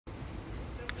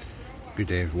Good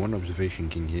day everyone, Observation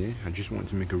King here. I just wanted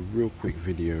to make a real quick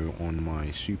video on my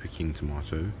Super King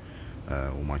tomato,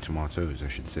 or my tomatoes I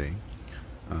should say.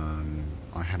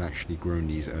 I had actually grown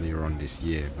these earlier on this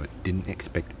year, but didn't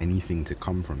expect anything to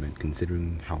come from it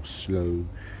considering how slow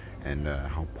and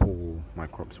how poor my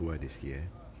crops were this year.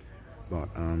 But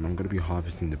I'm going to be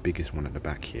harvesting the biggest one at the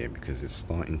back here because it's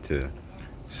starting to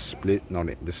split. Now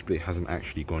the split hasn't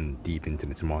actually gone deep into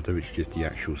the tomato, it's just the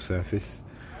actual surface.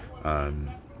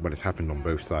 But it's happened on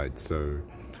both sides, so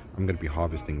I'm going to be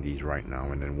harvesting these right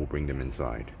now and then we'll bring them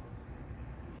inside.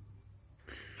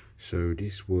 So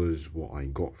this was what I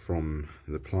got from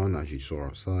the plant, as you saw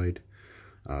outside.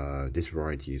 This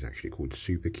variety is actually called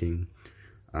Super King,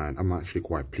 and I'm actually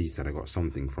quite pleased that I got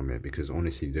something from it, because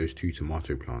honestly those two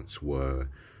tomato plants were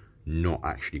not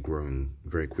actually growing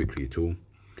very quickly at all.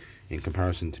 In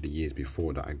comparison to the years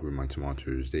before that I grew my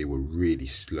tomatoes, they were really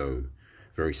slow,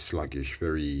 very sluggish,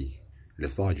 very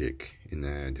lethargic in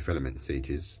their development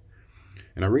stages,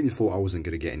 and I really thought I wasn't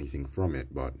going to get anything from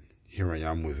it, but here I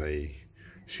am with a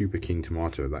Super King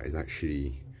tomato that is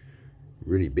actually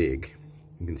really big.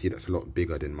 You can see that's a lot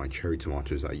bigger than my cherry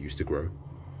tomatoes that I used to grow,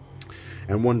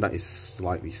 and one that is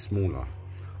slightly smaller.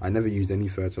 I never used any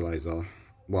fertilizer.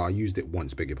 Well, I used it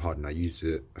once, beg your pardon. I used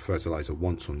a fertilizer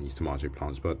once on these tomato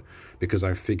plants, but because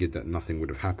I figured that nothing would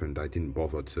have happened, I didn't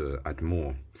bother to add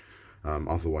more.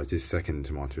 Otherwise this second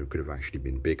tomato could have actually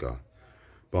been bigger,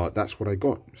 but that's what I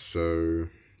got. So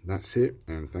that's it,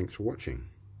 and thanks for watching.